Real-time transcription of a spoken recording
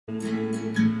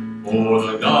For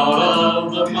the God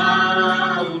of the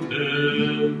mountain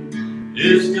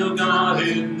is still God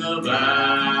in the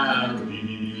valley.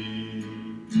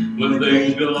 When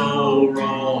things go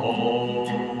wrong,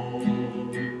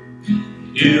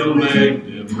 He'll make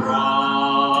them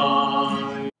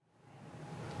right.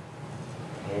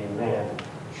 Amen.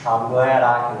 I'm glad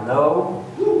I can know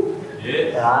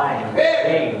that I am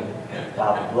redeemed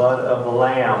by the blood of the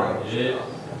Lamb.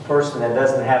 A person that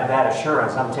doesn't have that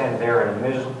assurance, I'm telling you, they're in a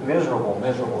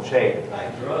miserable shape.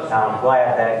 Now, I'm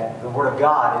glad that the Word of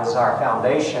God is our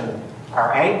foundation,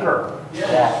 our anchor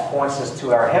that points us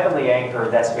to our heavenly anchor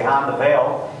that's behind the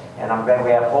veil. And I'm glad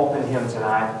we have hope in Him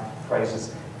tonight. Praise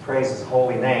His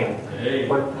holy name.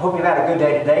 But hope you've had a good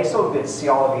day today. So good to see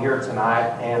all of you here tonight,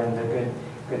 and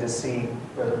good to see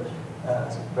Brother.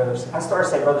 I started to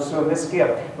say Brother Sue and Miss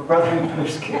Skip, but Brother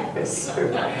Skip is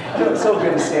Sue. So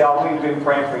good to see y'all. We've been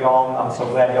praying for y'all. I'm so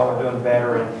glad y'all are doing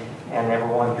better, and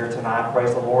everyone here tonight.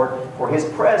 Praise the Lord for His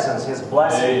presence, His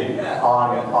blessing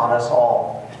on us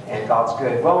all. And God's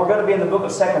good. Well, we're going to be in the book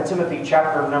of 2 Timothy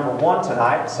chapter number 1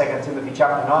 tonight. 2 Timothy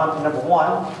chapter number 1.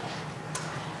 I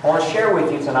want to share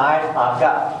with you tonight. I've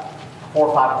got 4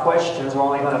 or 5 questions. We're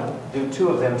only going to do 2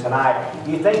 of them tonight.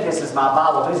 You think this is my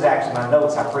Bible? This is actually my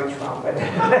notes I preach from. But I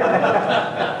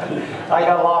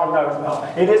got a lot of notes. No,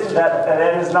 it isn't that.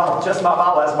 That is not just my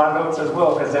Bible. That's my notes as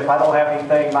well. Because if I don't have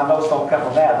anything, my notes don't come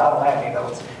from that. I don't have any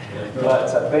notes.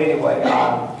 But anyway,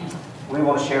 we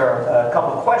want to share a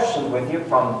couple of questions with you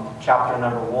from chapter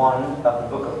number 1 of the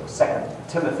book of 2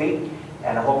 Timothy.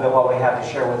 And I hope that what we have to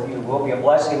share with you will be a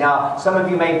blessing. Now, some of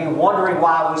you may be wondering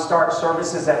why we start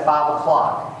services at 5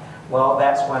 o'clock. Well,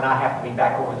 that's when I have to be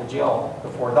back over the jail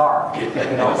before dark. You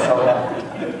know, so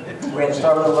we had to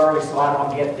start a little early so I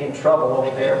don't get in trouble over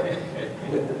there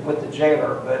with the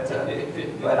jailer. But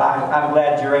I'm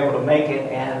glad you're able to make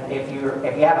it. And if you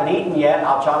haven't eaten yet,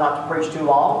 I'll try not to preach too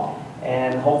long.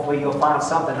 And hopefully you'll find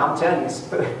something. I'm telling you,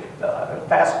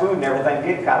 fast food and everything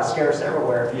get kind of scarce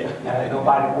everywhere.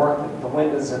 Nobody work the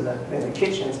windows in the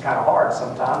kitchen. It's kind of hard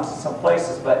sometimes in some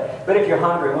places. But if you're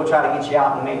hungry, we'll try to get you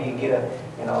out, and maybe you get a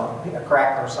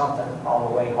cracker or something on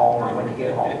the way home or when you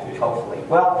get home, hopefully.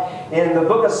 Well, in the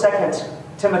book of 2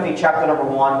 Timothy chapter number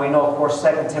 1, we know, of course,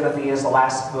 2 Timothy is the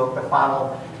last book, the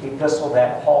final epistle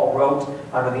that Paul wrote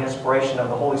under the inspiration of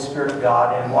the Holy Spirit of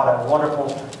God. And what a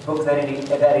wonderful book that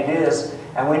it is.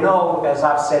 And we know, as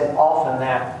I've said often,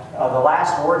 that the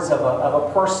last words of a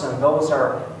person, those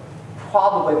are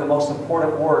probably the most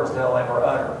important words they'll ever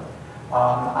utter.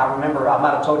 I remember, I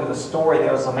might have told you the story.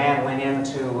 There was a man went in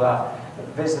to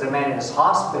visit a man in his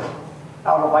hospital.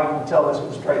 I don't know if I can tell this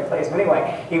was a straight face, but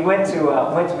anyway, he went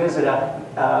to visit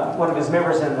one of his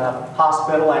members in the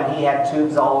hospital, and he had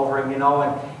tubes all over him,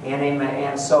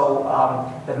 and so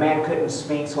the man couldn't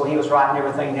speak, so he was writing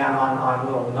everything down on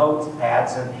little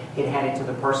notepads, and he'd hand it to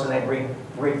the person. They'd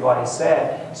read what he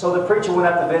said. So the preacher went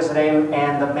up to visit him,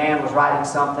 and the man was writing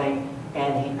something,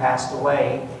 and he passed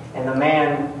away. And the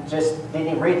man just didn't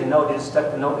even read the note. He just stuck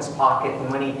the note in his pocket.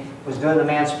 And when he was doing the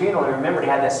man's funeral, he remembered he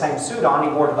had that same suit on.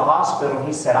 He wore to the hospital. And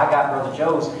he said, I got Brother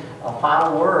Joe's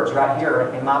final words right here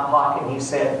in my pocket. And he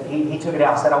said, he took it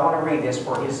out and said, I want to read this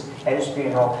at his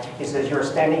funeral. He says, you're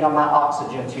standing on my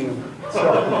oxygen tube.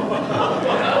 So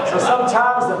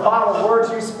sometimes the final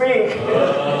words you speak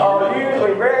are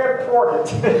usually very important.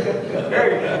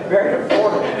 very, very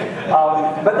important.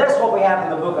 But that's what we have in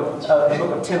the book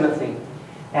of Timothy.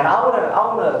 And I want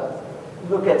to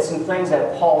look at some things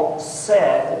that Paul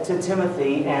said to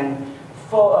Timothy and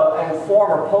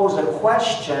form or pose a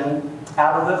question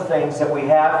out of the things that we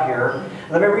have here.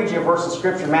 Let me read you a verse of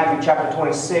Scripture, Matthew chapter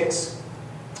 26,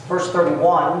 verse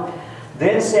 31.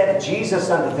 Then said Jesus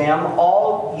unto them,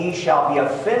 all ye shall be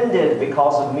offended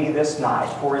because of me this night,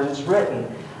 for it is written,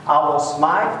 I will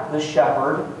smite the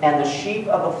shepherd, and the sheep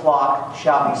of the flock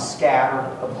shall be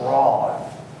scattered abroad.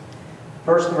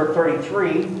 Verse number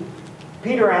 33,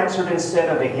 Peter answered and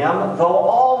said unto him, though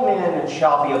all men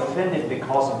shall be offended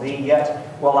because of thee,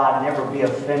 yet will I never be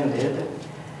offended.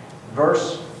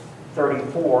 Verse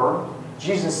 34,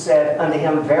 Jesus said unto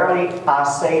him, verily I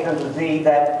say unto thee,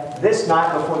 that this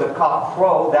night before the cock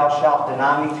crow thou shalt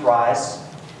deny me thrice.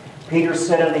 Peter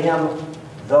said unto him,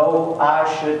 though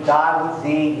I should die with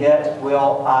thee, yet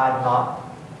will I not,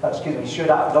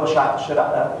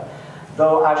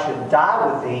 though I should die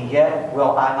with thee, yet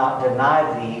will I not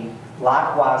deny thee.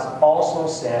 Likewise also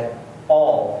said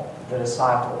all the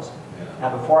disciples.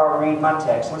 Now before I read my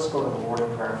text, let's go to the Lord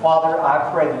in prayer. Father,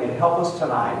 I pray that you'd help us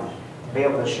tonight to be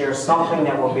able to share something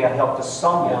that will be a help to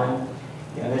someone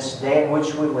in this day in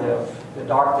which we live. The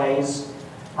dark days,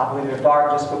 I believe they're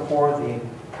dark just before the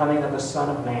coming of the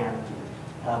Son of Man.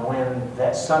 when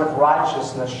that Son of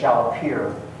Righteousness shall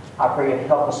appear. I pray you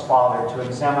help us, Father, to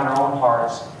examine our own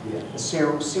hearts,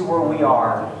 to see where we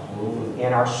are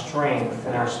in our strength,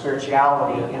 in our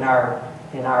spirituality, in our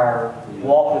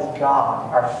walk with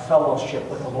God, our fellowship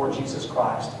with the Lord Jesus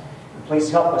Christ. And please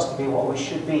help us to be what we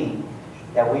should be,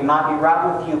 that we might be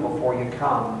right with you before you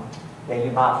come, that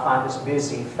you might find us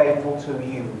busy, faithful to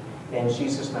you. In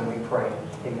Jesus' name we pray.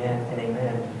 Amen and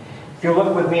amen. If you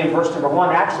look with me in verse number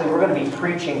 1, actually we're going to be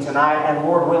preaching tonight, and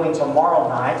Lord willing tomorrow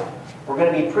night. We're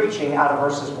going to be preaching out of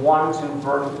verses 1 to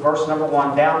verse number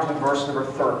 1 down to verse number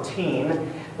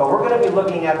 13. But we're going to be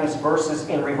looking at these verses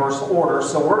in reverse order.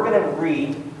 So we're going to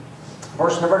read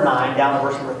verse number 9 down to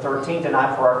verse number 13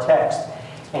 tonight for our text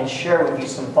and share with you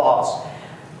some thoughts.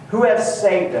 Who has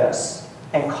saved us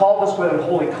and called us with a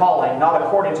holy calling, not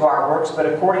according to our works, but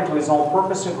according to His own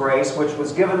purpose and grace, which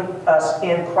was given us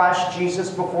in Christ Jesus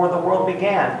before the world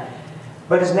began,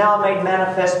 but is now made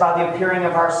manifest by the appearing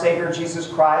of our Savior Jesus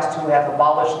Christ, who hath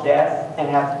abolished death and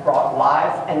hath brought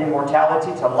life and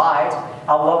immortality to light.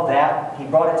 I love that. He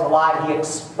brought it to light. He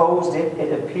exposed it.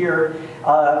 It appeared.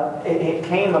 It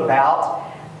came about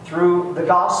through the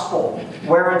gospel,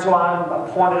 whereunto I am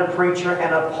appointed a preacher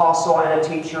and an apostle and a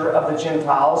teacher of the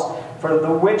Gentiles, for the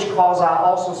which cause I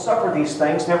also suffer these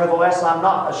things. Nevertheless, I am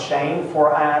not ashamed,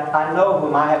 for I know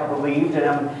whom I have believed, and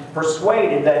am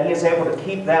persuaded that He is able to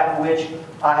keep that which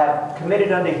I have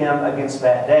committed unto Him against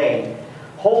that day.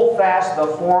 Hold fast the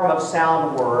form of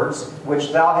sound words,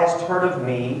 which thou hast heard of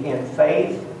me, in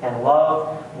faith and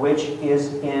love, which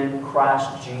is in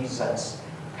Christ Jesus.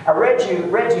 I read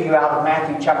to you out of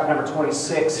Matthew chapter number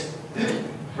 26,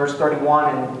 verse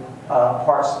 31, and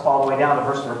parts all the way down to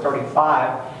verse number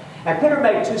 35. And Peter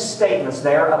made two statements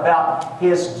there about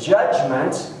his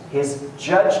judgment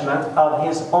of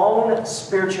his own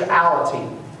spirituality,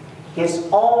 his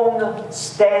own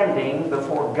standing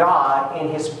before God in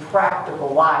his practical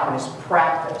life, in his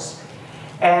practice.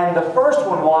 And the first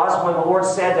one was when the Lord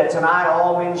said that tonight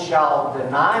all men shall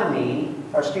deny me,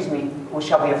 we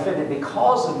shall be offended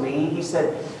because of me. He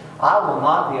said, I will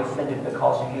not be offended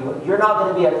because of you. You're not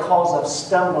going to be a cause of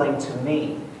stumbling to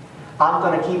me. I'm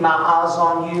going to keep my eyes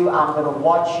on you. I'm going to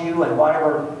watch you, and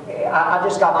whatever. I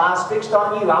just got my eyes fixed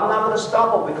on you. I'm not going to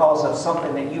stumble because of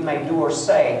something that you may do or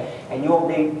say, and you'll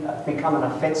become an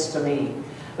offense to me.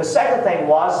 The second thing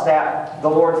was that the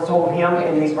Lord told him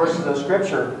in these verses of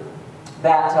Scripture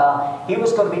that he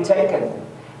was going to be taken.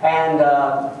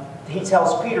 And he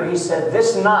tells Peter, he said,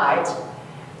 this night,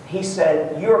 he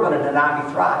said, you are going to deny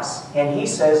me thrice. And he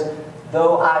says,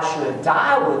 though I should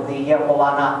die with thee, yet will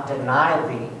I not deny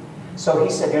thee. So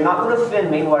he said, you're not going to offend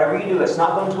me. Whatever you do, it's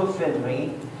not going to offend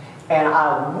me. And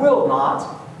I will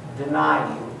not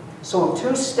deny you. So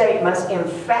two statements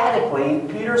emphatically,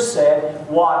 Peter said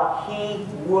what he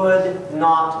would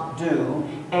not do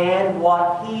and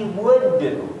what he would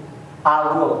do.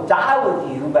 I will die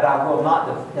with you, but I will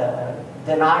not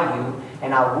deny you,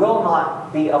 and I will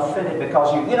not be offended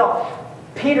because you know,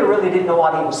 Peter really didn't know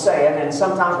what he was saying, and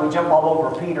sometimes we jump all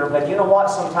over Peter, but you know what?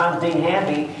 Sometimes Dean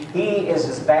Hamby, he is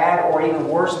as bad or even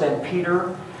worse than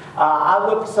Peter. I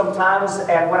look sometimes,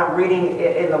 and when I'm reading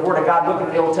in the Word of God, looking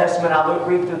at the Old Testament, I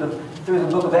read through the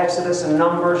book of Exodus and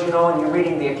Numbers, you know, and you're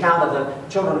reading the account of the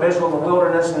children of Israel in the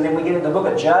wilderness, and then we get into the book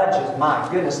of Judges. My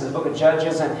goodness, the book of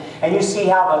Judges, and you see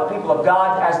how the people of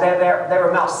God, as they were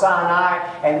in Mount Sinai,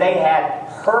 and they had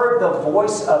heard the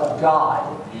voice of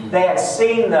God. They had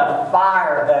seen the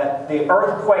fire, the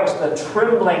earthquakes, the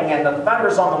trembling, and the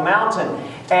thunders on the mountain.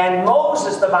 And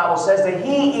Moses, the Bible says, that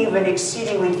he even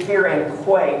exceedingly feared and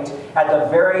quaked at the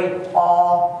very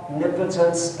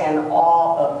omnipotence and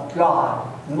awe of God.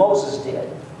 Moses did.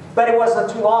 But it wasn't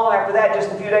too long after that,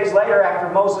 just a few days later,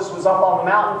 after Moses was up on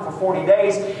the mountain for 40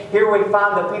 days, here we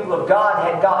find the people of God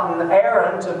had gotten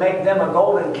Aaron to make them a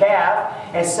golden calf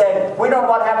and said, we know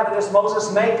what happened to this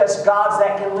Moses. Make us gods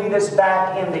that can lead us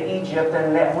back into Egypt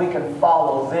and that we can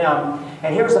follow them.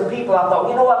 And here's the people. I thought,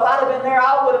 you know, if I'd have been there,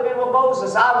 I would have been with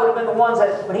Moses. I would have been the ones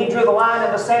that, when he drew the line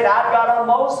in the sand, I'd got on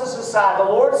Moses' side, the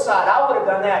Lord's side. I would have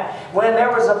done that. When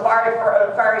there was a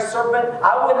fiery serpent,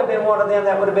 I wouldn't have been one of them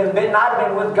that would have been bitten. I'd have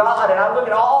been with God. And I look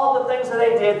at all the things that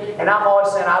they did, and I'm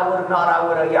always saying, I would have not, I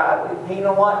would have, yeah. You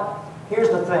know what? Here's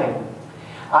the thing.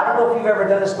 I don't know if you've ever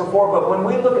done this before, but when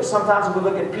we look at, sometimes when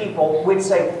we look at people, we'd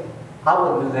say, I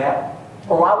wouldn't do that.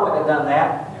 Or I wouldn't have done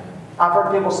that. I've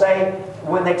heard people say,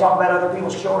 when they talk about other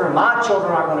people's children, my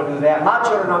children aren't going to do that. My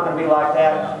children aren't going to be like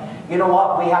that. You know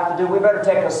what we have to do? We better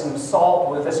take us some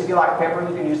salt with us. If you like pepper,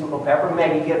 you can use a little pepper.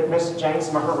 Maybe get Miss Jane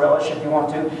some of her relish if you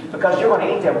want to, because you're going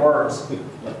to eat them words.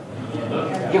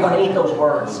 You're going to eat those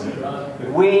words.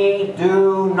 We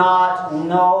do not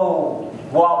know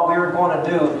what we're going to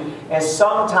do. And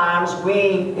sometimes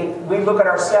we look at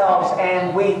ourselves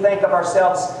and we think of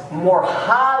ourselves more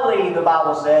highly, the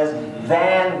Bible says,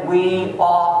 than we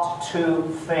ought to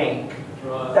think.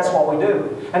 That's what we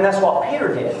do. And that's what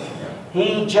Peter did.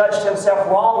 He judged himself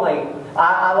wrongly.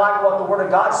 I like what the Word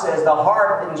of God says. The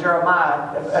heart, in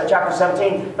Jeremiah chapter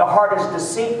 17, the heart is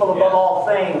deceitful above all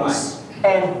things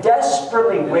and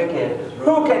desperately wicked.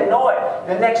 Who can know it?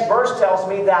 The next verse tells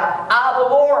me that the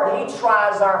Lord, He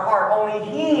tries our heart. Only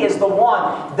He is the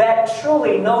one that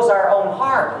truly knows our own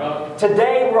heart.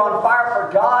 Today we're on fire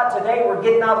for God. Today we're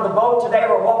getting out of the boat. Today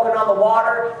we're walking on the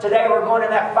water. Today we're going in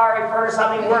that fiery furnace.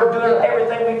 I mean, we're doing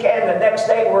everything we can. The next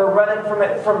day we're running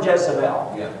from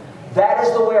Jezebel. Yeah. That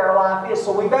is the way our life is.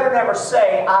 So we better never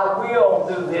say, I will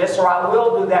do this or I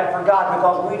will do that for God,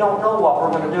 because we don't know what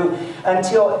we're going to do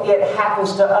until it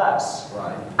happens to us.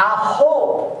 Right. I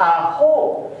hope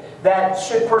that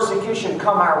should persecution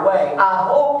come our way, I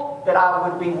hope that I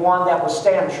would be one that would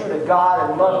stand true to God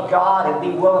and love God and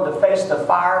be willing to face the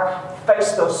fire,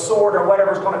 face the sword or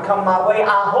whatever's going to come my way.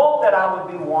 I hope that I would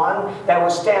be one that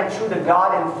would stand true to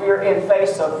God in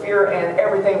face of fear and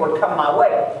everything would come my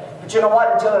way. But you know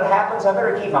what? Until it happens, I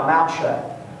better keep my mouth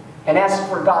shut and ask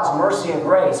for God's mercy and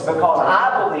grace, because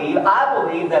I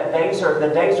believe that the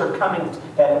days are coming.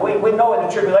 And we know in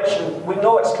the tribulation, we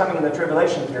know it's coming in the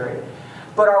tribulation period.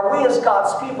 But are we as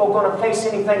God's people going to face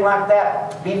anything like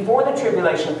that before the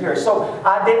tribulation period? So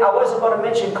I wasn't going to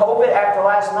mention COVID after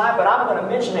last night, but I'm going to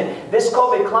mention it. This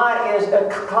COVID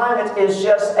climate is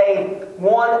just a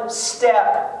one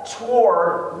step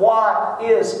toward what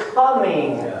is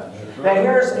coming. Now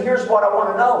here's what I want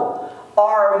to know.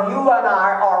 Are you and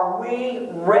are we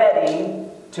ready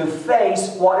to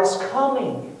face what is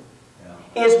coming?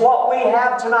 Is what we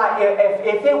have tonight,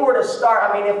 if it were to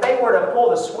start, I mean, if they were to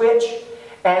pull the switch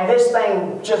and this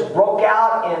thing just broke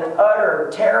out in utter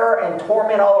terror and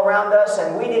torment all around us,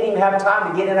 and we didn't even have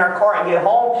time to get in our car and get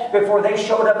home before they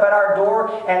showed up at our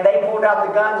door and they pulled out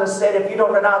the guns and said, if you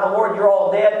don't deny the Lord, you're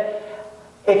all dead.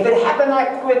 If it happened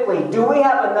that quickly, do we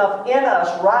have enough in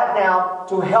us right now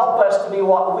to help us to be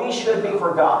what we should be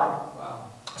for God?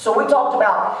 So we talked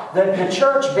about the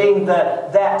church being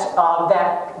that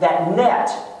net,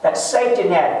 that safety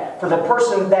net for the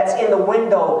person that's in the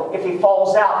window if he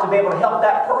falls out, to be able to help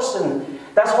that person.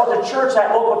 That's what the church,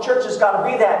 that local church, has got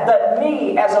to be that. But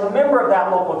me as a member of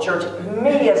that local church,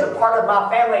 me as a part of my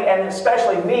family, and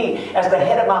especially me as the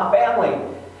head of my family,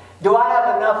 do I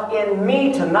have enough in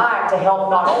me tonight to help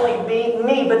not only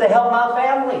me, but to help my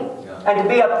family? And to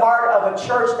be a part of a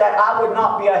church that I would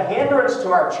not be a hindrance to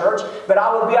our church, but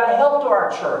I would be a help to our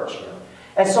church.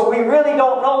 And so we really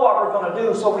don't know what we're going to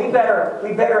do. So we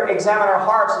better examine our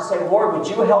hearts and say, Lord, would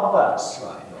you help us?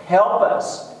 Help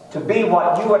us to be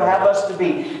what you would have us to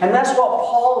be. And that's what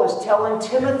Paul is telling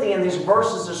Timothy in these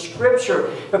verses of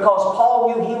Scripture, because Paul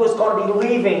knew he was going to be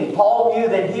leaving. Paul knew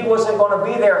that he wasn't going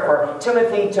to be there for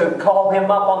Timothy to call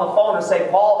him up on the phone and say,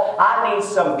 Paul, I need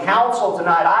some counsel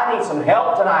tonight. I need some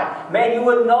help tonight. Man, you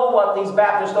wouldn't know what these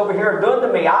Baptists over here are doing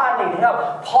to me. I need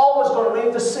help. Paul was going to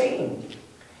leave the scene.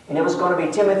 And it was going to be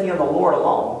Timothy and the Lord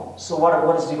alone. So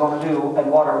what is he going to do,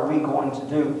 and what are we going to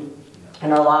do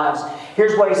in our lives?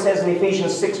 Here's what he says in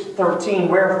Ephesians 6:13.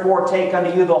 Wherefore take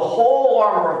unto you the whole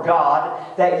armor of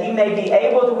God, that ye may be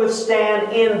able to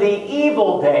withstand in the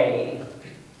evil day.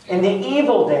 In the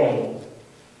evil day.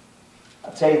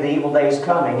 I'll tell you, the evil day is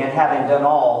coming, and having done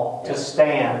all, to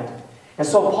stand. And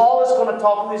so Paul is going to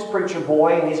talk to this preacher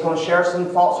boy, and he's going to share some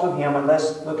thoughts with him, and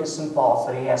let's look at some thoughts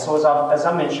that he has. So as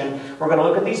I mentioned, we're going to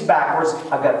look at these backwards.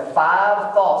 I've got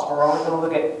 5 thoughts, but we're only going to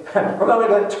look at we're going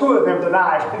to look at 2 of them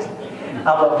tonight. I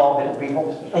love bald-headed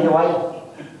people. Anyway,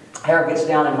 hair gets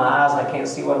down in my eyes, and I can't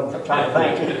see what I'm trying to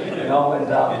think. You know,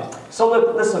 and so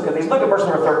let's look at these. Look at verse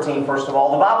number 13 first of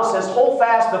all. The Bible says, "Hold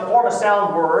fast the form of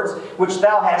sound words which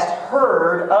thou hast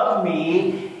heard of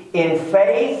me, in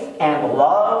faith and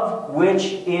love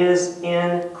which is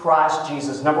in Christ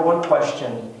Jesus." Number 1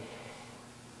 question.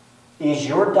 Is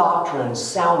your doctrine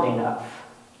sound enough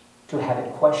to have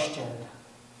it questioned?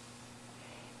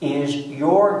 Is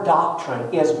your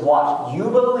doctrine, is what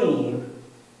you believe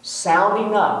sound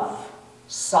enough,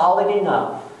 solid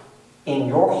enough in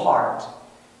your heart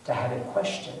to have it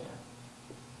questioned?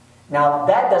 Now,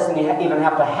 that doesn't even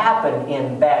have to happen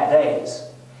in bad days.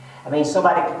 I mean,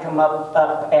 somebody could come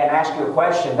up and ask you a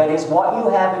question, but is what you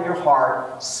have in your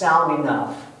heart sound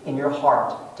enough in your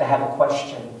heart to have a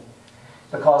question?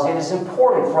 Because it is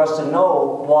important for us to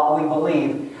know what we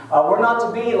believe. We're not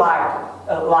to be like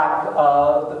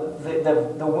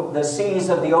the seas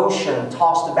of the ocean,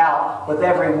 tossed about with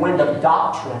every wind of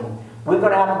doctrine. We're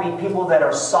going to have to be people that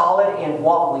are solid in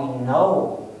what we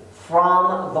know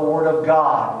from the Word of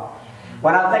God.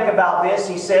 When I think about this,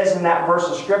 he says in that verse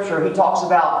of Scripture, he talks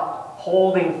about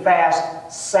holding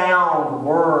fast sound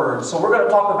words. So we're going to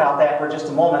talk about that for just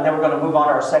a moment, then we're going to move on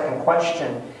to our second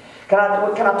question. Can I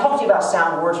talk to you about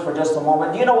sound words for just a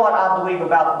moment? Do you know what I believe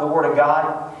about the Word of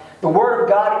God? The Word of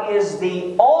God is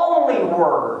the only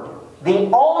Word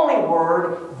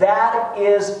that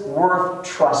is worth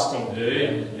trusting.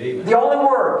 Amen. The only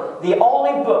Word, the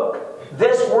only book,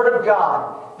 this Word of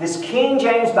God, this King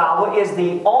James Bible is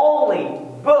the only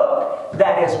book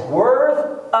that is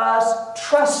worth us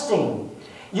trusting.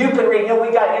 You can read,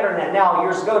 we got internet now.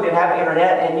 Years ago, didn't have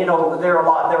internet, and there were a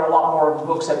lot more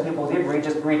books that people did read,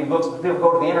 just reading books. People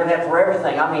go to the internet for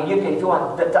everything. I mean, if you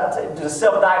want to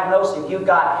self-diagnose, if you've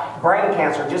got brain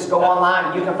cancer, just go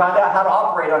online and you can find out how to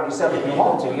operate on yourself if you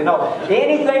want to.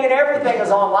 Anything and everything is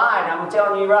online. I'm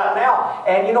telling you right now.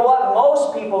 And you know what?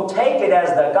 Most people take it as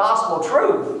the gospel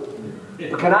truth.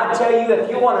 But can I tell you, if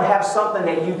you want to have something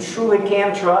that you truly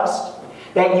can trust,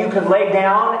 that you can lay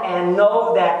down and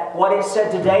know that what it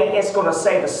said today, it's going to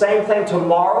say the same thing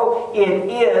tomorrow. It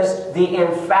is the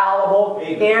infallible,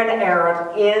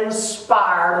 inerrant,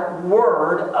 inspired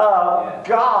Word of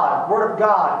God. Word of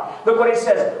God. Look what it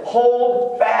says.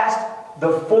 Hold fast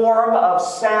the form of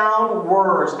sound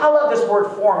words. I love this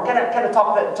word form. Can I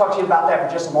talk to you about that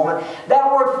for just a moment?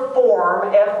 That word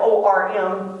form,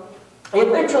 F-O-R-M, it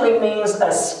literally means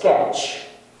a sketch.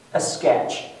 A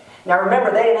sketch. Now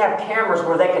remember, they didn't have cameras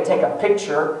where they could take a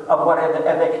picture of whatever,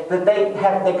 but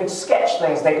they could sketch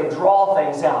things, they could draw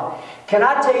things out. Can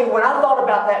I tell you, when I thought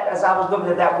about that as I was looking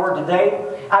at that word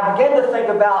today, I began to think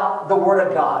about the Word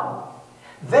of God.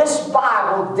 This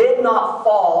Bible did not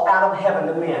fall out of heaven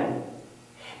to men.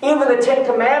 Even the 10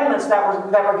 Commandments that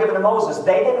were given to Moses,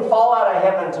 they didn't fall out of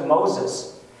heaven to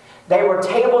Moses. They were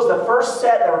tables, the first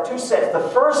set, there were 2 sets. The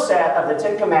first set of the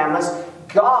 10 Commandments,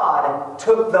 God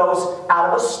took those out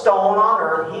of a stone on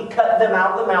earth. He cut them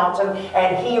out of the mountain,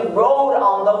 and He wrote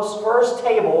on those first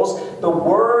tables the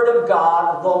Word of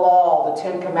God, the law, the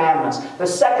 10 Commandments. The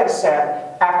second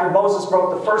set, after Moses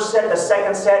wrote the first set, the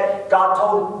second set, God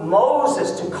told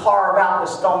Moses to carve out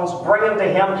the stones, bring them to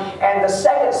Him. And the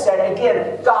second set,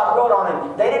 again, God wrote on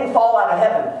them. They didn't fall out of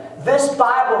heaven. This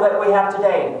Bible that we have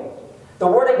today, the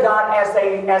Word of God,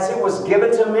 as it was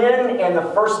given to men in the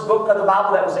first book of the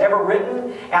Bible that was ever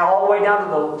written, and all the way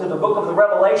down to the book of the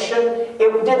Revelation,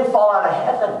 it didn't fall out of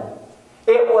heaven.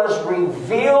 It was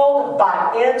revealed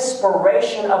by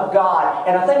inspiration of God.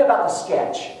 And I think about the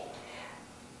sketch.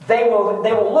 They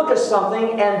will look at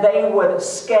something and they would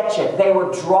sketch it. They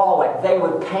would draw it. They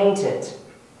would paint it.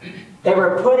 They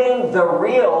were putting the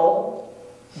literal,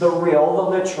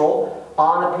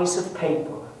 on a piece of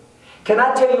paper. Can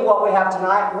I tell you what we have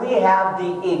tonight? We have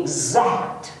the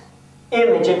exact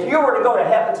image. If you were to go to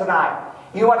heaven tonight,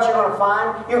 you know what you're going to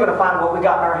find? You're going to find what we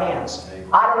got in our hands.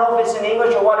 I don't know if it's in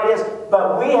English or what it is,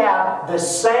 but we have the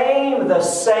same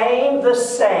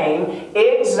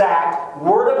exact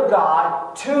Word of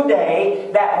God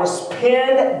today that was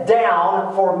pinned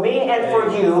down for me and for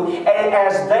you, and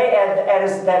that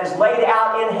is laid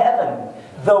out in heaven.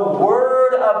 The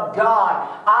Word of God.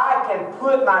 I can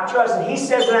put my trust in. He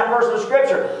says in that verse of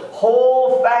Scripture,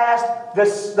 hold fast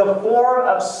the form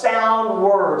of sound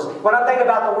words. When I think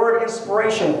about the word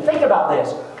inspiration, think about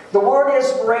this. The word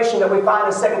inspiration that we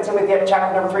find in 2 Timothy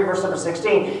chapter number 3, verse number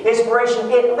 16, inspiration,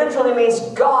 it literally means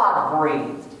God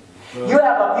breathed. You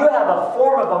have a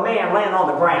form of a man laying on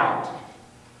the ground.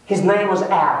 His name was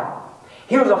Adam.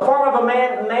 He was a form of a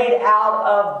man made out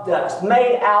of dust,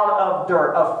 made out of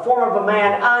dirt, a form of a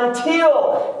man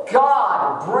until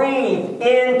God breathed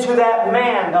into that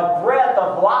man the breath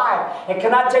of life. And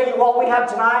can I tell you what we have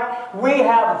tonight? We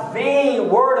have the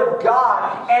Word of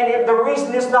God. And the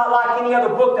reason it's not like any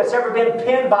other book that's ever been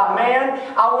penned by man,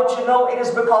 I want you to know it is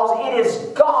because it is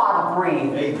God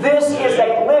breathed. This is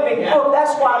a living book.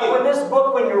 That's why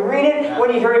when you read it,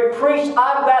 when you hear it preached,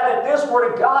 I'm glad that this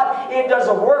Word of God, it does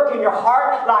a work in your heart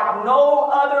like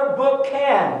no other book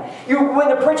can. When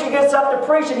the preacher gets up to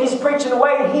preach and he's preaching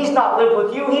away and he's not lived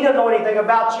with you, he doesn't know anything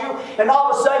about you, and all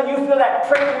of a sudden you feel that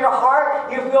prick in your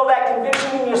heart, you feel that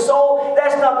conviction in your soul,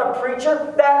 that's not the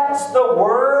preacher, that's the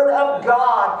Word of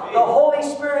God, the Holy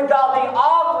Spirit of God, the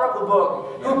author of the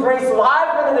book, who breathes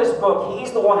life into this book.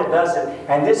 He's the one that does it,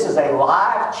 and this is a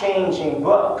life-changing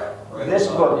book. This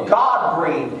book, God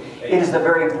breathed. It is the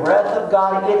very breath of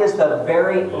God. It is the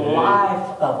very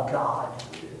life of God.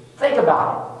 Think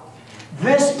about it.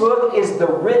 This book is the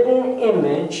written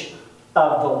image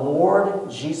of the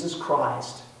Lord Jesus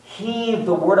Christ. He,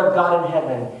 the Word of God in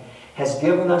heaven, has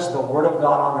given us the Word of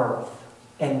God on earth.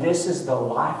 And this is the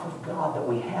life of God that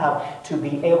we have, to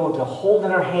be able to hold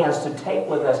in our hands, to take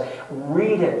with us,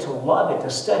 read it, to love it, to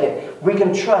study it. We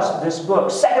can trust this book.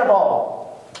 Second of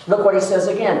all, look what he says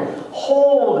again.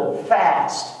 Hold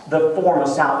fast the form of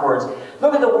sound words.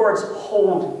 Look at the words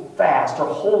hold fast or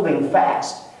holding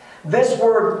fast. This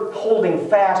word holding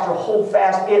fast or hold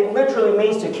fast, it literally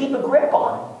means to keep a grip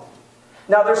on.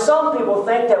 Now, there's some people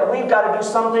think that we've got to do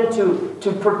something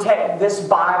to protect this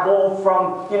Bible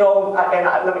from,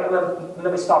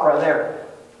 let me stop right there.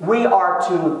 We are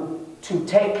to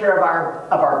take care of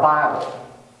our Bible.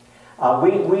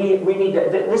 We need to,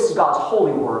 this is God's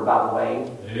holy word, by the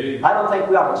way. Hey. I don't think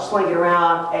we ought to sling it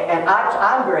around, and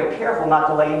I'm very careful not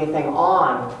to lay anything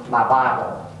on my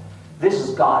Bible. This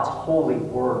is God's holy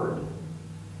word.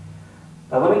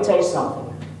 Now, let me tell you something.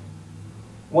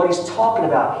 What he's talking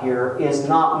about here is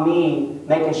not me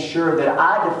making sure that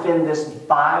I defend this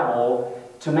Bible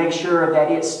to make sure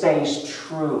that it stays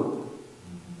true.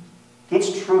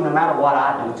 It's true no matter what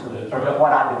I do to it, or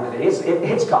what I do with it.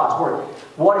 It's God's word.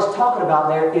 What he's talking about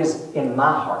there is in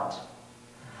my heart.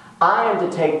 I am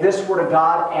to take this word of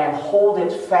God and hold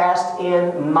it fast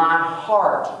in my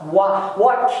heart.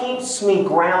 What keeps me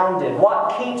grounded?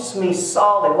 What keeps me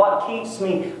solid? What keeps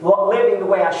me living the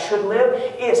way I should live?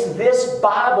 It's this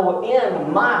Bible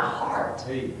in my heart.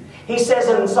 He says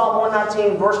in Psalm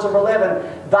 119, verse number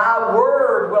 11, Thy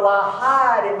word will I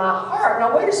hide in my heart.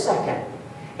 Now wait a second.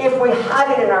 If we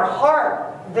hide it in our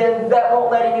heart, then that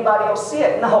won't let anybody else see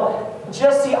it. No,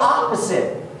 just the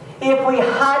opposite. If we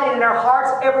hide it in our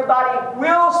hearts, everybody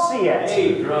will see it.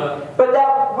 Hey, right. But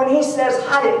that, when he says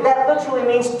hide it, that literally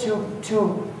means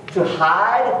to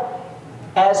hide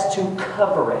as to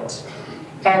cover it.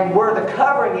 And where the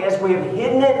covering is, we have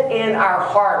hidden it in our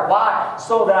heart. Why?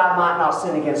 So that I might not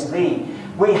sin against thee.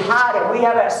 We hide it. We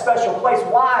have that special place.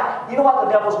 Why? You know what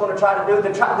the devil's going to try to do?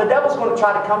 The devil's going to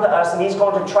try to come to us, and he's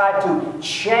going to try to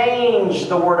change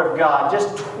the Word of God.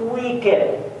 Just tweak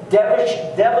it.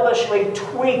 Devilishly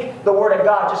tweak the Word of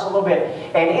God just a little bit.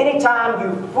 And anytime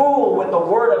you fool with the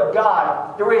Word of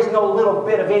God, there is no little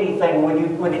bit of anything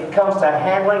when it comes to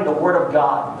handling the Word of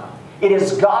God. It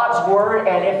is God's Word,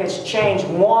 and if it's changed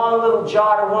one little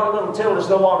jot or one little tittle, it's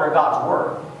no longer God's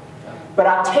Word. But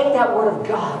I take that Word of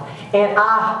God and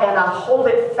I hold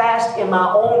it fast in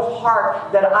my own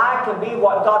heart that I can be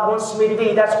what God wants me to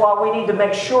be. That's why we need to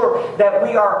make sure that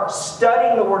we are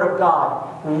studying the Word of God,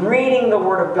 reading the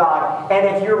Word of God,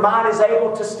 and if your mind is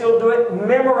able to still do it,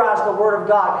 memorize the Word of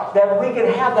God, that we can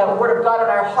have that Word of God in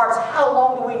our hearts. How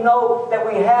long do we know that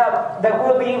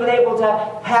we'll be even able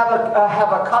to have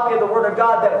a copy of the Word of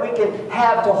God that we can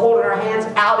have to hold in our hands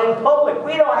out in public?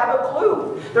 We don't have a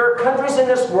clue. There are countries in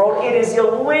this world, it is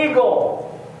illegal.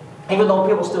 Even though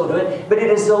people still do it, but it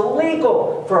is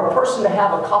illegal for a person to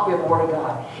have a copy of the Word of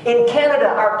God. In Canada,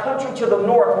 our country to the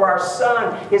north, where our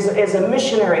son is a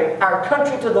missionary, our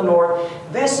country to the north,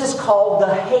 this is called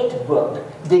the hate book,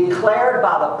 declared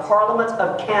by the Parliament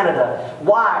of Canada.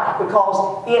 Why?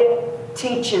 Because it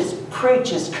teaches,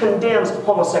 preaches, condemns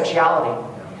homosexuality.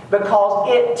 Because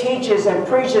it teaches and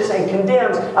preaches and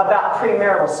condemns about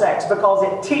premarital sex. Because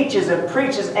it teaches and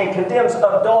preaches and condemns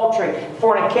adultery,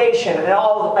 fornication,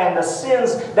 and the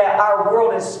sins that our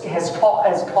world has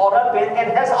caught up in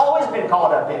and has always been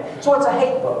caught up in. So it's a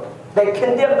hate book. They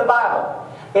condemn the Bible.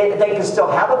 They can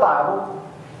still have the Bible,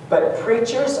 but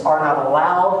preachers are not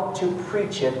allowed to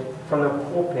preach it from the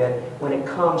pulpit when it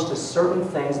comes to certain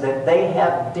things that they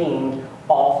have deemed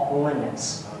off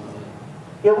limits.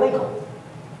 Illegal.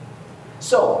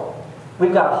 So,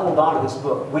 we've got to hold on to this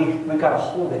book. We've got to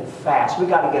hold it fast. We've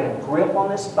got to get a grip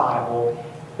on this Bible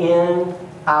in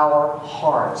our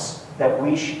hearts that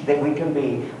we can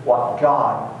be what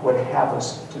God would have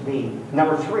us to be.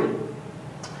 Number 3,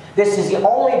 this is the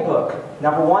only book.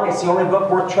 Number 1, it's the only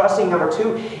book worth trusting. Number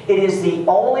 2, it is the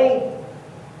only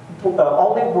book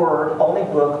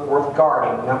worth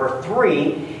guarding. Number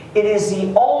 3, it is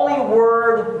the only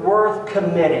word worth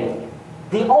committing.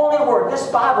 The only word. This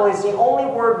Bible is the only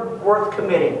word worth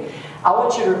committing. I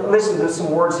want you to listen to some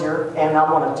words here, and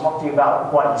I want to talk to you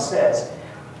about what he says.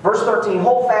 Verse 13,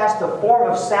 hold fast the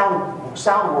form of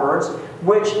sound words,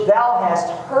 which thou hast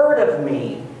heard of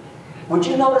me. Would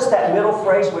you notice that middle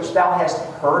phrase, which thou hast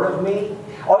heard of me?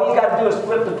 All you got to do is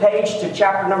flip the page to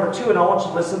chapter number 2, and I want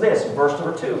you to listen to this, verse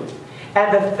number 2.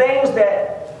 And the things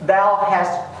that thou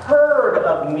hast heard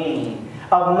of me,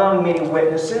 among many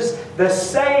witnesses, the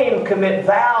same commit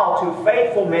thou to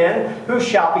faithful men who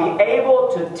shall be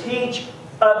able to teach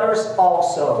others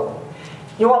also.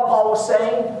 You know what Paul was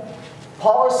saying?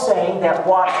 Paul is saying that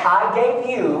what I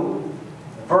gave you,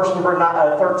 verse number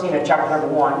 13 of chapter number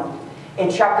 1, In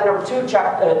chapter number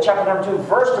 2,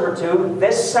 verse number 2,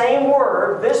 this same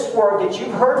word, this word that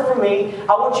you've heard from me,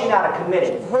 I want you now to commit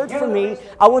it. You've heard from me,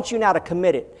 I want you now to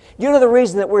commit it. You know the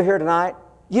reason that we're here tonight?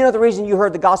 You know the reason you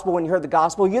heard the gospel when you heard the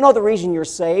gospel? You know the reason you're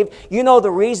saved? You know the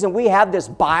reason we have this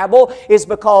Bible is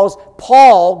because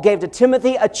Paul gave to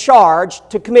Timothy a charge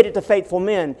to commit it to faithful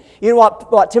men. You know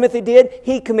what Timothy did?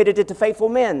 He committed it to faithful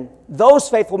men. Those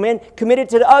faithful men committed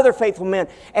to other faithful men.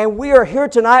 And we are here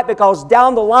tonight because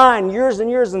down the line, years and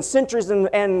years and centuries and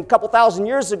a couple thousand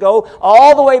years ago,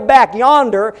 all the way back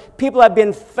yonder, people have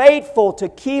been faithful to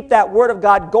keep that Word of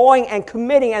God going and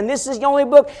committing. And this is the only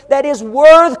book that is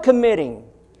worth committing.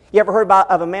 You ever heard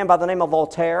of a man by the name of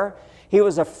Voltaire? He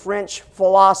was a French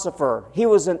philosopher. He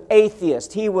was an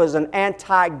atheist. He was an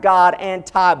anti-God,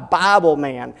 anti-Bible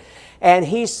man. And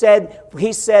he said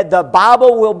the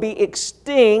Bible will be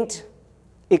extinct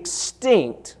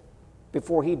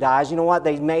before he dies. You know what?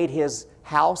 They made his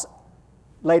house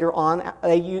later on.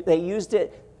 They used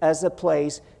it as a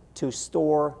place to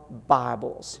store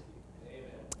Bibles.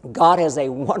 God has a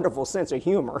wonderful sense of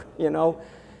humor, you know.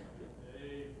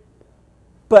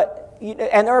 But,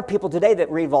 and there are people today that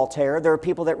read Voltaire. There are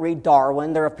people that read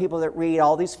Darwin. There are people that read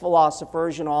all these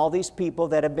philosophers, you know, all these people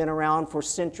that have been around for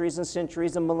centuries and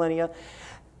centuries and millennia.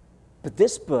 But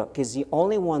this book is the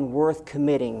only one worth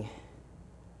committing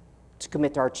to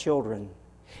commit to our children.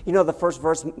 You know, the first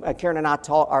verse Karen and I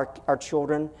taught our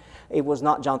children, it was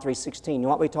not John 3:16. You know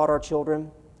what we taught our children?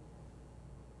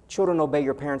 Children, obey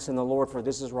your parents in the Lord, for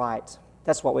this is right.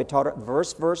 That's what we taught.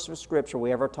 Verse of Scripture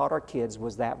we ever taught our kids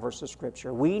was that verse of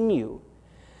Scripture. We knew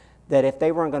that if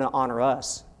they weren't going to honor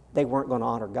us, they weren't going to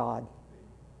honor God.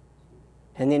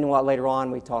 And then what later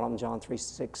on we taught them John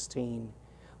 3:16.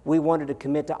 We wanted to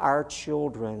commit to our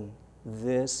children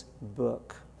this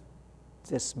book.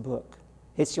 This book.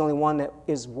 It's the only one that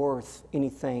is worth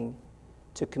anything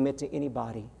to commit to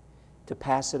anybody, to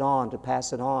pass it on, to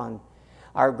pass it on.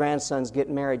 Our grandson's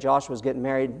getting married. Joshua's getting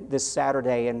married this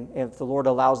Saturday, and if the Lord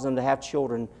allows them to have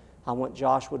children, I want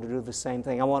Joshua to do the same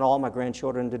thing. I want all my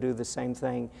grandchildren to do the same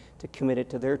thing, to commit it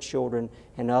to their children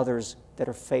and others that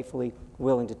are faithfully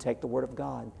willing to take the Word of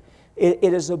God. It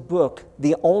is a book,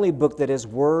 the only book that is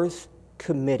worth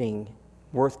committing.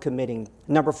 Worth committing.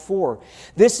 Number 4,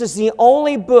 this is the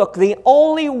only book, the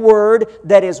only word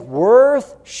that is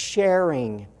worth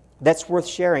sharing. That's worth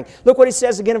sharing. Look what he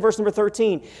says again in verse number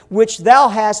 13. Which thou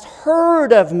hast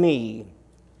heard of me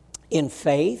in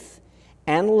faith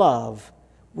and love,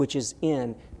 which is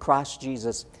in Christ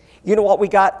Jesus. You know what we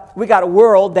got? We got a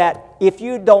world that if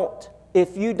you don't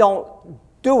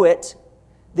do it,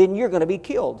 then you're going to be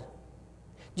killed.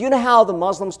 Do you know how the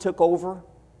Muslims took over?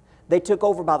 They took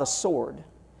over by the sword.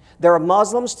 There are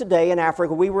Muslims today in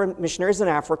Africa. We were missionaries in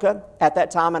Africa. At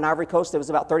that time in Ivory Coast, there was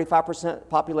about 35%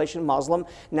 population Muslim.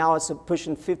 Now it's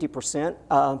pushing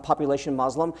 50% population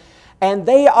Muslim. And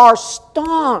they are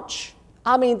staunch.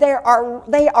 I mean, they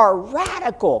are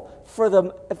radical for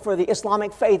the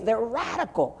Islamic faith. They're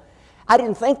radical. I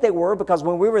didn't think they were because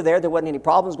when we were there wasn't any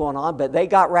problems going on, but they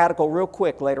got radical real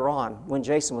quick later on. When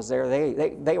Jason was there,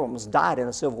 they almost died in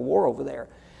a civil war over there.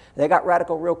 They got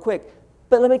radical real quick.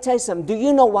 But let me tell you something. Do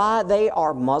you know why they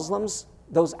are Muslims,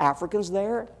 those Africans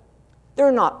there? They're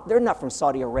not from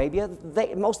Saudi Arabia.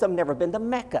 Most of them never been to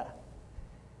Mecca.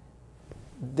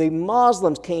 The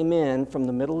Muslims came in from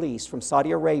the Middle East, from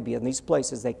Saudi Arabia, and these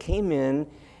places. They came in,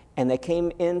 and they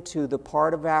came into the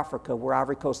part of Africa where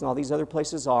Ivory Coast and all these other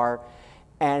places are,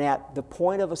 and at the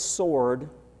point of a sword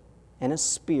and a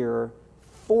spear,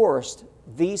 forced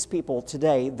these people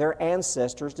today, their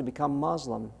ancestors, to become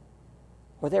Muslim,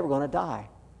 or they were going to die.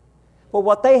 Well,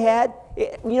 what they had,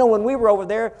 you know, when we were over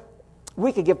there,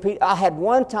 we could give people, I had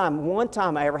one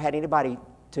time I ever had anybody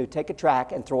to take a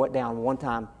tract and throw it down one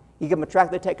time. You give them a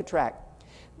tract, they take a tract.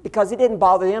 Because it didn't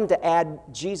bother them to add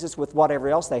Jesus with whatever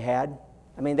else they had.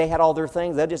 I mean, they had all their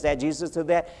things. They'll just add Jesus to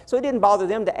that. So it didn't bother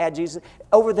them to add Jesus.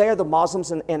 Over there, the Muslims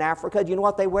in Africa, do you know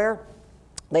what they wear?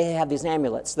 They have these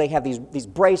amulets. They have these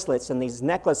bracelets and these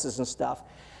necklaces and stuff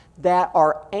that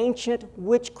are ancient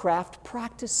witchcraft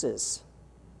practices.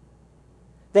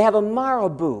 They have a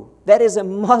marabout. That is a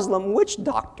Muslim witch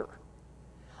doctor.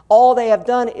 All they have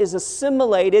done is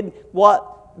assimilated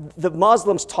what the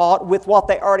Muslims taught with what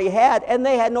they already had, and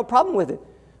they had no problem with it.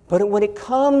 But when it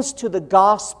comes to the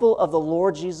gospel of the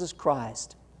Lord Jesus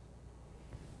Christ,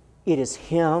 it is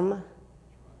Him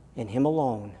and Him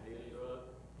alone.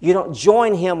 You don't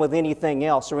join Him with anything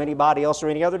else or anybody else or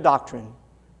any other doctrine.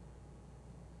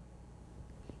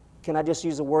 Can I just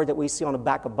use a word that we see on the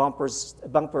back of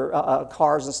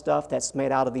cars and stuff that's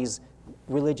made out of these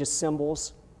religious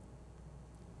symbols?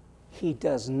 He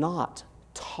does not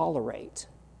tolerate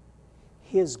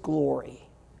His glory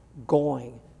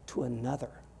going to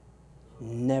another.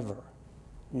 Never,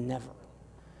 never.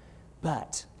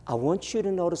 But I want you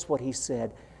to notice what He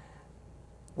said.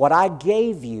 What I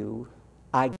gave you,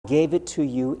 I gave it to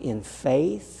you in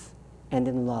faith and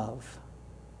in love.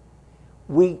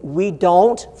 We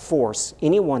don't force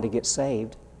anyone to get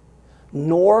saved,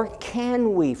 nor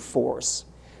can we force.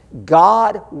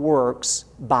 God works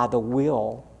by the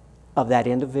will of that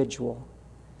individual.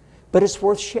 But it's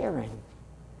worth sharing.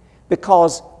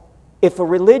 Because if a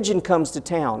religion comes to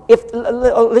town,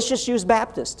 let's just use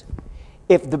Baptist.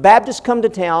 If the Baptists come to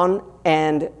town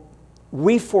and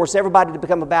we force everybody to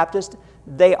become a Baptist,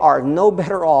 they are no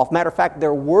better off. Matter of fact,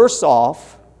 they're worse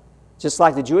off, just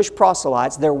like the Jewish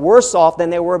proselytes, they're worse off than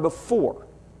they were before.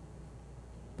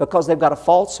 Because they've got a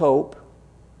false hope.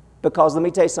 Because let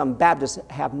me tell you something, Baptists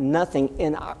have nothing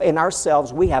in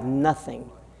ourselves. We have nothing.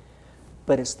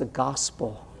 But it's the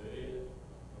gospel.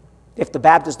 If the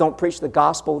Baptists don't preach the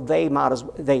gospel,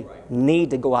 they need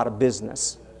to go out of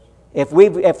business. If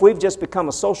we've just become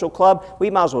a social club, we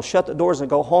might as well shut the doors and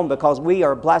go home because we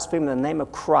are blaspheming the name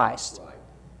of Christ.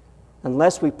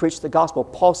 Unless we preach the gospel.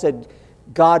 Paul said,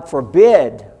 God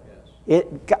forbid.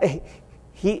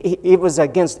 It was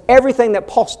against everything that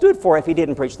Paul stood for if he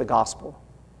didn't preach the gospel.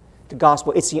 The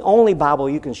gospel, it's the only Bible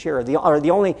you can share. The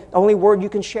only word you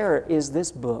can share is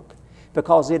this book.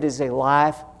 Because it is a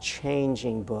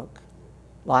life-changing book.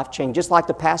 Life-changing. Just like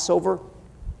the Passover.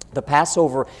 The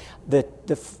Passover, the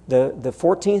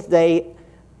 14th day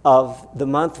of the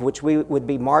month, which would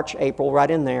be March, April, right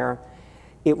in there,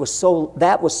 that was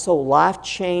so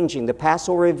life-changing. The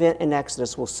Passover event in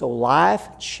Exodus was so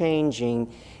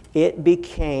life-changing, it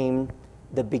became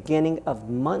the beginning of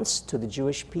months to the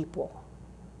Jewish people.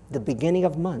 The beginning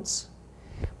of months.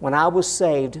 When I was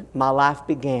saved, my life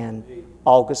began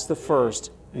August the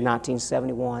 1st,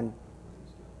 1971.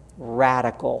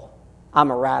 Radical.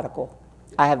 I'm a radical.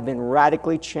 I have been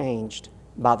radically changed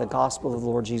by the gospel of the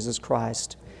Lord Jesus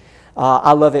Christ.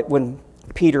 I love it when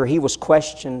Peter, he was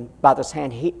questioned by the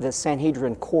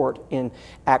Sanhedrin court in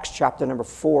Acts chapter number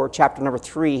 4. Chapter number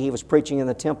 3, he was preaching in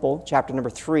the temple. Chapter number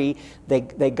 3,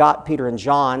 they got Peter and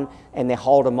John and they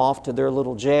hauled them off to their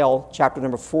little jail. Chapter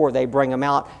number 4, they bring them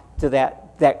out to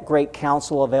that great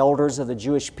council of elders of the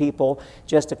Jewish people.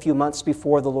 Just a few months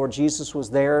before the Lord Jesus was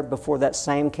there, before that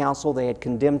same council, they had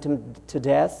condemned him to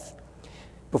death.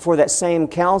 Before that same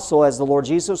council, as the Lord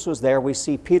Jesus was there, we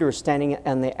see Peter standing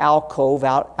in the alcove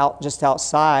out just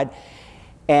outside.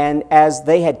 And as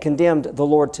they had condemned the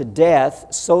Lord to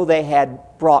death, so they had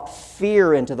brought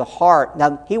fear into the heart.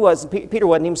 Now, Peter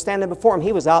wasn't even standing before him.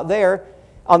 He was out there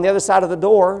on the other side of the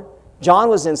door. John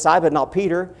was inside, but not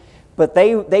Peter. But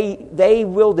they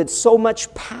wielded so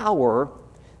much power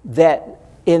that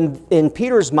in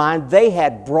Peter's mind, they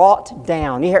had brought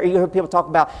down. You hear people talk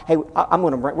about, hey, we're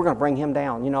going to bring him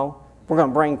down, you know. We're going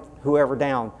to bring whoever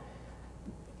down.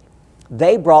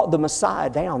 They brought the Messiah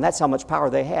down. That's how much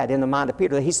power they had in the mind of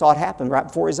Peter. He saw it happen right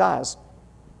before his eyes.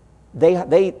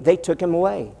 They took him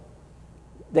away.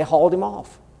 They hauled him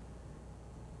off.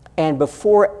 And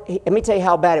let me tell you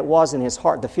how bad it was in his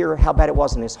heart, the fear, how bad it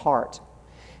was in his heart.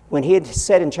 When he had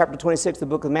said in chapter 26 of the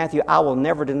book of Matthew, I will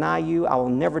never deny you, I will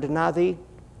never deny thee.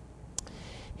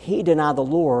 He denied the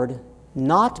Lord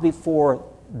not before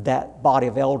that body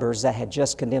of elders that had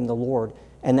just condemned the Lord,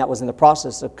 and that was in the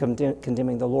process of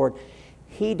condemning the Lord.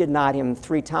 He denied him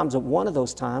 3 times. One of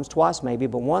those times, twice maybe,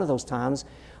 but one of those times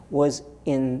was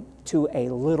to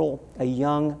a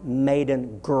young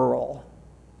maiden girl.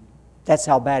 That's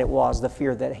how bad it was, the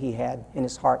fear that he had in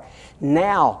his heart.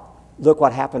 Now, look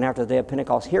what happened after the day of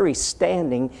Pentecost. Here he's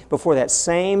standing before that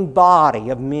same body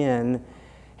of men,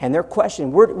 and they're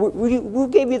questioning, who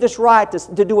gave you this right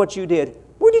to do what you did?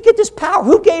 Where do you get this power?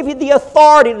 Who gave you the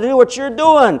authority to do what you're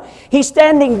doing? He's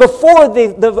standing before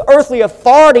the earthly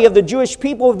authority of the Jewish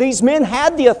people. These men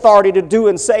had the authority to do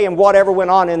and say and whatever went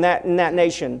on in that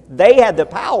nation. They had the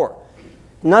power.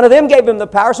 None of them gave him the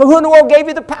power, so who in the world gave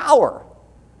you the power?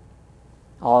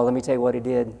 Oh, let me tell you what he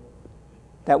did.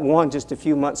 That one just a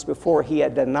few months before he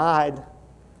had denied,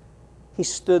 he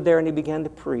stood there and he began to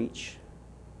preach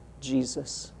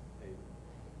Jesus.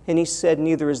 And he said,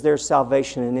 neither is there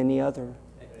salvation in any other.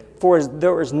 For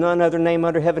there is none other name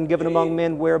under heaven given among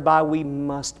men whereby we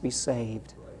must be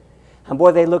saved. And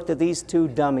boy, they looked at these 2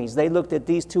 dummies. They looked at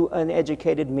these 2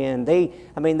 uneducated men. They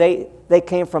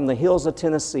came from the hills of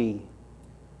Tennessee.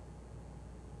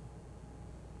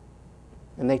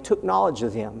 And they took knowledge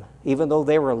of them. Even though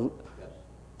they were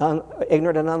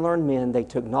ignorant and unlearned men, they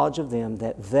took knowledge of them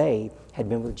that they had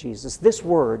been with Jesus. This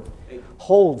word,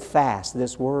 hold fast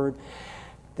this word,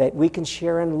 that we can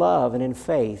share in love and in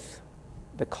faith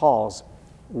because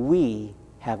we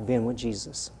have been with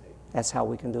Jesus. That's how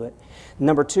we can do it.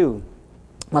 Number two,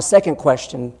 my second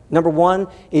question. Number one,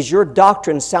 is your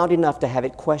doctrine sound enough to have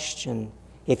it questioned?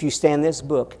 If you stand this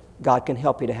book, God can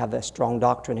help you to have that strong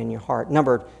doctrine in your heart.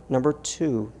 Number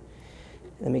two,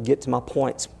 let me get to my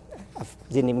points. I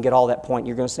didn't even get all that point.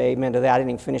 You're going to say amen to that. I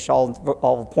didn't even finish all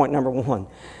of point number one.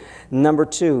 Number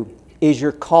two, is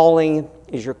your calling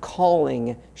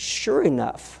sure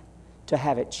enough to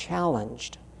have it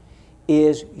challenged?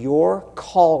 Is your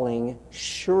calling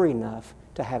sure enough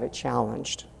to have it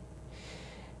challenged?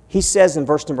 He says in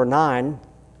verse number 9,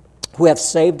 who have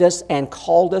saved us and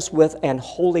called us with an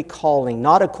holy calling,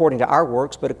 not according to our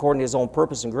works, but according to His own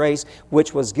purpose and grace,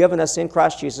 which was given us in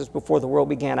Christ Jesus before the world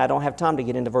began. I don't have time to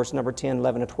get into verse number 10,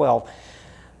 11, and 12.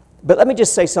 But let me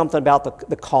just say something about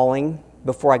the calling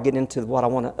before I get into what I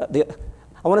want to...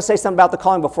 I want to say something about the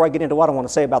calling before I get into what I want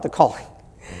to say about the calling.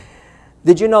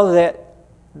 Did you know that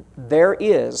there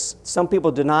is, some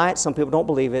people deny it, some people don't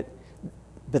believe it,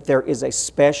 but there is a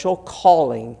special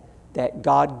calling that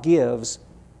God gives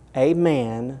a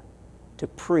man to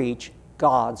preach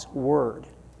God's Word.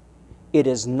 It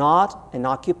is not an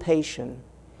occupation.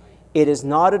 It is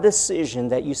not a decision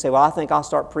that you say, well, I think I'll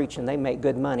start preaching. They make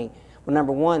good money. Well,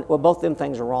 number one, well, both them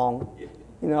things are wrong.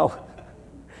 You know,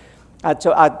 I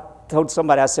told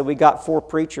somebody, I said, we got 4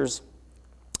 preachers.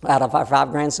 Out of our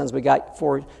 5 grandsons, we got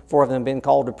four of them been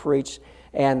called to preach,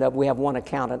 and we have 1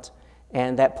 accountant.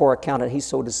 And that poor accountant, he's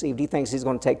so deceived. He thinks he's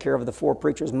going to take care of the 4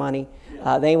 preachers' money.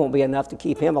 They won't be enough to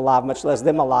keep him alive, much less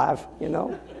them alive, you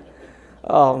know.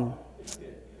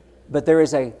 But there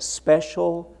is a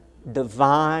special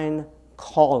divine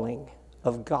calling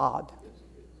of God.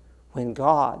 When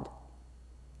God,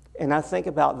 and I think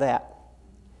about that,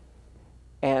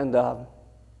 and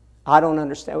I don't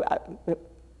understand.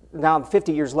 Now I'm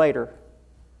 50 years later,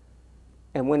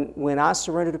 and when I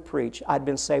surrendered to preach, I'd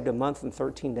been saved a month and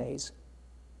 13 days.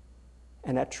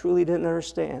 And I truly didn't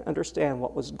understand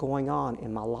what was going on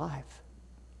in my life.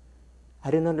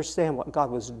 I didn't understand what God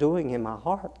was doing in my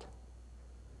heart.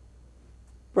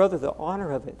 Brother, the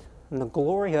honor of it and the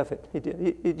glory of it,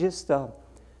 it just,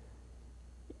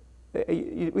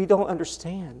 we don't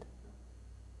understand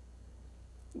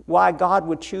why God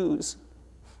would choose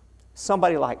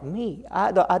somebody like me.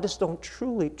 I just don't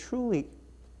truly,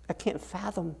 I can't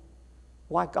fathom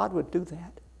why God would do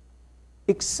that,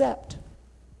 except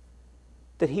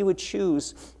that He would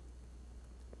choose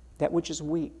that which is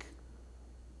weak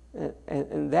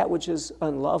and that which is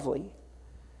unlovely.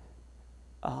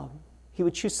 He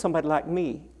would choose somebody like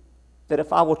me, that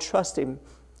if I will trust Him,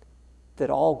 that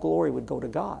all glory would go to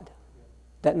God,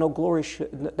 that no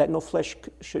flesh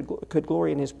could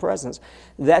glory in His presence.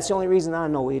 That's the only reason I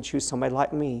know He'd choose somebody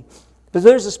like me. But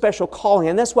there's a special calling,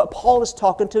 and that's what Paul is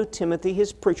talking to Timothy,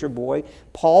 his preacher boy.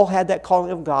 Paul had that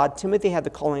calling of God. Timothy had the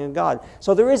calling of God.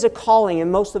 So there is a calling, and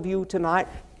most of you tonight,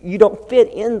 you don't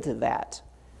fit into that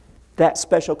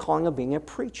special calling of being a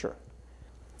preacher.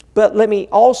 But let me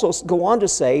also go on to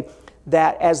say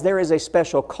that as there is a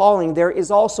special calling, there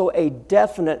is also a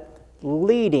definite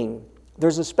leading.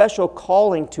 There's a special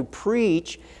calling to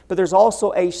preach, but there's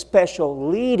also a special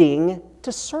leading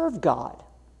to serve God.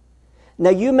 Now,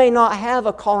 you may not have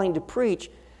a calling to preach,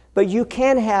 but you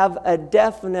can have a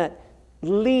definite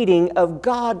leading of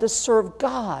God to serve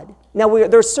God. Now,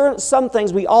 there's some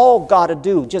things we all got to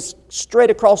do, just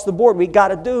straight across the board. We got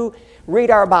to do,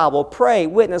 read our Bible, pray,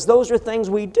 witness. Those are things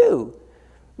we do.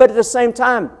 But at the same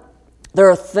time, there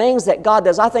are things that God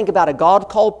does. I think about a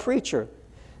God-called preacher.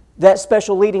 That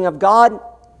special leading of God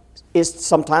is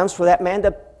sometimes for that man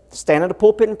to stand in the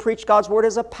pulpit and preach God's Word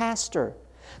as a pastor.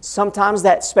 Sometimes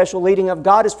that special leading of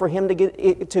God is for him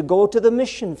to go to the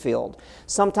mission field.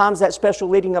 Sometimes that special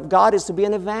leading of God is to be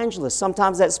an evangelist.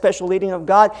 Sometimes that special leading of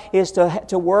God is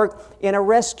to work in a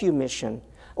rescue mission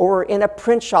or in a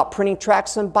print shop printing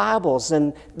tracts and Bibles.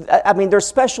 And I mean, there's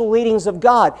special leadings of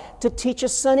God to teach a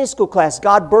Sunday school class.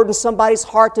 God burdens somebody's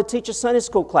heart to teach a Sunday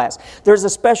school class. There's a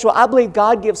special, I believe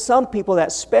God gives some people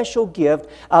that special gift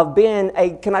of being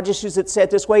can I just say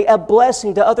it this way, a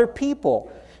blessing to other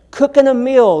people. Cooking a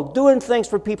meal, doing things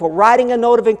for people, writing a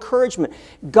note of encouragement.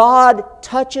 God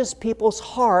touches people's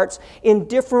hearts in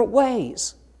different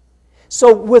ways.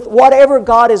 So with whatever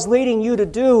God is leading you to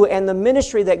do and the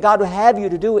ministry that God will have you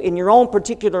to do in your own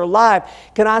particular life,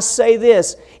 can I say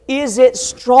this? Is it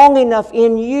strong enough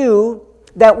in you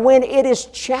that when it is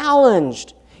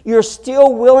challenged, you're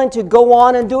still willing to go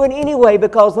on and do it anyway?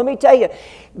 Because let me tell you,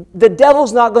 the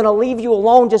devil's not going to leave you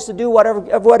alone just to do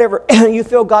whatever you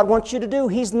feel God wants you to do.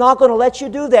 He's not going to let you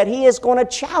do that. He is going to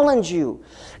challenge you.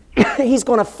 He's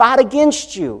going to fight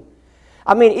against you.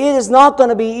 I mean, it is not going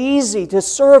to be easy to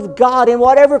serve God in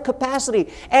whatever capacity.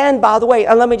 And by the way,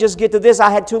 and let me just get to this. I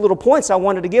had 2 little points I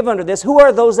wanted to give under this. Who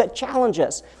are those that challenge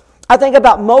us? I think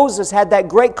about Moses had that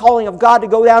great calling of God to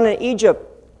go down in Egypt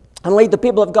and lead the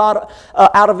people of God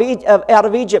out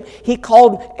of Egypt. He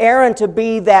called Aaron to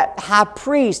be that high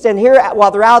priest. And here, while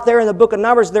they're out there in the book of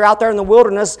Numbers, they're out there in the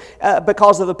wilderness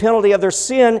because of the penalty of their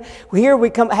sin. Here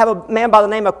we have a man by the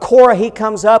name of Korah. He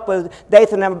comes up with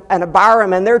Dathan and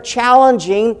Abiram, and they're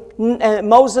challenging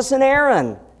Moses and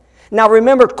Aaron. Now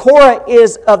remember, Korah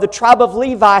is of the tribe of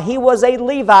Levi. He was a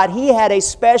Levite. He had a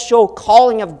special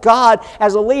calling of God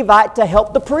as a Levite to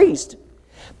help the priest.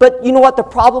 But you know what the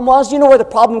problem was? You know where the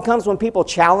problem comes when people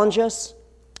challenge us?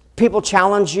 People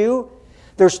challenge you.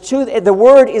 The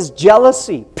word is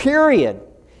jealousy, period.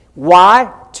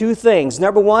 Why? 2 things.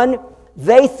 Number 1,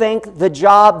 they think the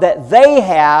job that they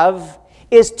have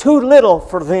is too little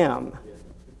for them.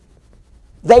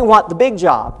 They want the big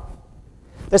job.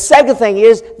 The second thing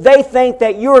is they think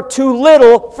that you're too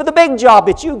little for the big job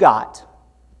that you got.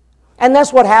 And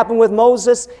that's what happened with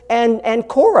Moses and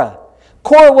Korah.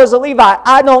 Korah was a Levite.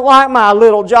 I don't like my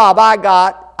little job I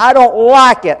got. I don't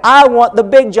like it. I want the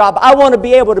big job. I want to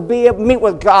be able to meet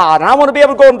with God. And I want to be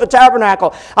able to go into the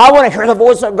tabernacle. I want to hear the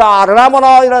voice of God. And I want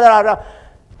all, that.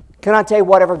 Can I tell you,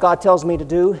 whatever God tells me to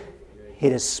do,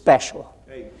 it is special.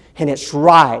 And it's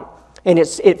right. And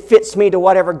it fits me to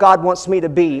whatever God wants me to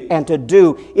be and to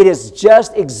do. It is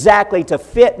just exactly to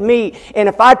fit me. And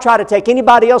if I try to take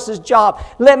anybody else's job,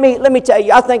 let me tell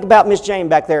you, I think about Miss Jane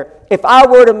back there. If I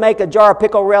were to make a jar of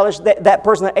pickle relish, that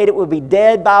person that ate it would be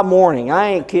dead by morning. I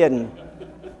ain't kidding.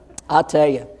 I'll tell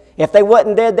you. If they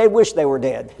wasn't dead, they'd wish they were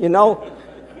dead. You know?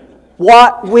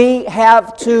 What we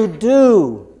have to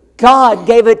do. God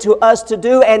gave it to us to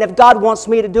do. And if God wants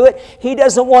me to do it, He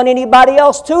doesn't want anybody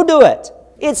else to do it.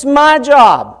 It's my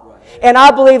job. And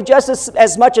I believe just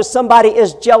as much as somebody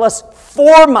is jealous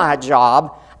for my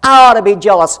job, I ought to be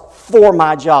jealous for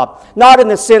my job. Not in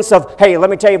the sense of, hey,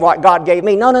 let me tell you what God gave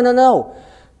me. No.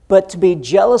 But to be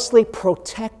jealously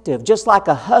protective, just like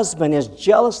a husband is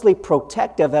jealously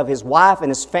protective of his wife and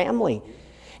his family.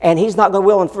 And he's not going to be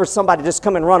willing for somebody to just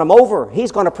come and run them over.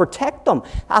 He's going to protect them.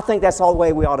 I think that's all the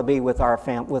way we ought to be with our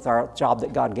job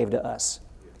that God gave to us.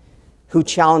 Who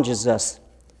challenges us?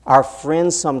 Our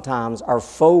friends sometimes, our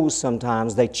foes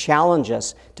sometimes, they challenge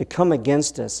us to come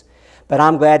against us. But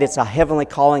I'm glad it's a heavenly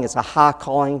calling, it's a high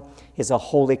calling, it's a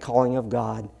holy calling of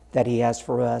God that He has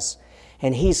for us.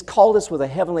 And He's called us with a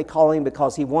heavenly calling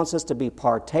because He wants us to be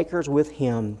partakers with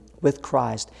Him, with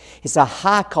Christ. It's a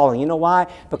high calling. You know why?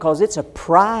 Because it's a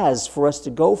prize for us to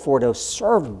go for, to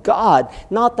serve God.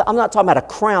 I'm not talking about a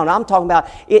crown. I'm talking about,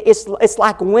 it's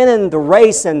like winning the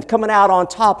race and coming out on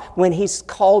top when He's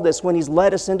called us, when He's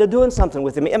led us into doing something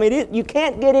with Him. I mean, you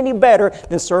can't get any better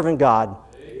than serving God.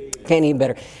 Can't any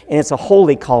better. And it's a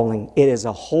holy calling. It is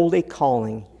a holy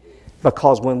calling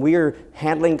because when we are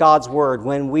handling God's Word,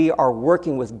 when we are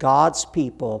working with God's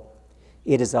people,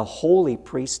 it is a holy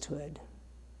priesthood.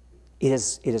 It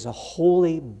is a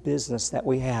holy business that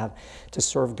we have to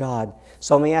serve God.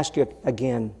 So let me ask you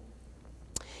again,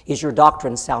 is your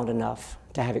doctrine sound enough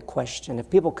to have it questioned? If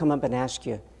people come up and ask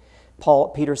you,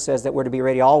 Peter says that we're to be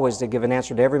ready always to give an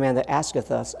answer to every man that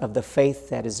asketh us of the faith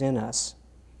that is in us.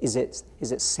 Is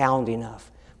it sound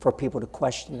enough for people to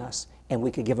question us and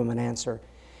we could give them an answer?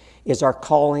 Is our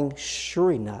calling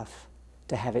sure enough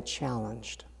to have it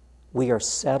challenged? We are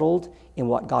settled in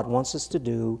what God wants us to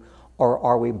do, or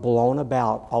are we blown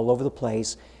about all over the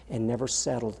place and never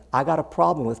settled? I got a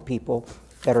problem with people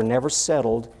that are never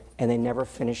settled and they never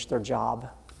finish their job.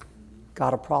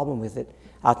 Got a problem with it.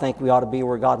 I think we ought to be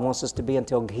where God wants us to be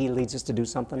until He leads us to do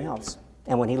something else.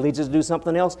 And when He leads us to do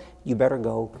something else, you better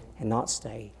go and not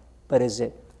stay. But is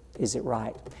it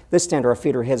right? Let's stand to our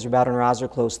feet, our heads are bowed and our eyes are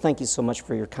closed. Thank you so much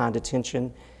for your kind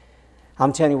attention.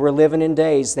 I'm telling you, we're living in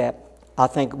days that I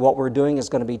think what we're doing is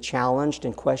going to be challenged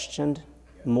and questioned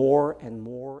more and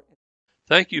more.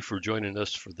 Thank you for joining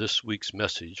us for this week's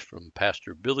message from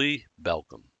Pastor Billy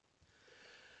Balcom.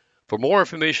 For more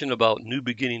information about New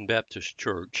Beginning Baptist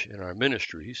Church and our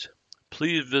ministries,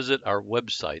 please visit our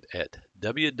website at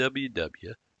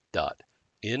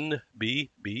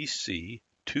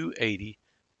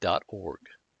www.nbbc280.org.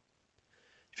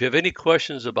 If you have any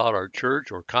questions about our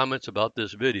church or comments about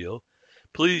this video,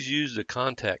 please use the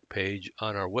contact page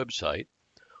on our website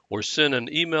or send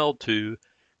an email to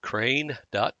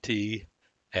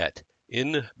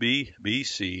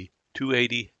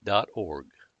crane.t@nbbc280.org.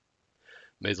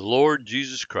 May the Lord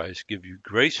Jesus Christ give you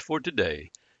grace for today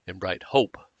and bright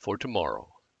hope for tomorrow.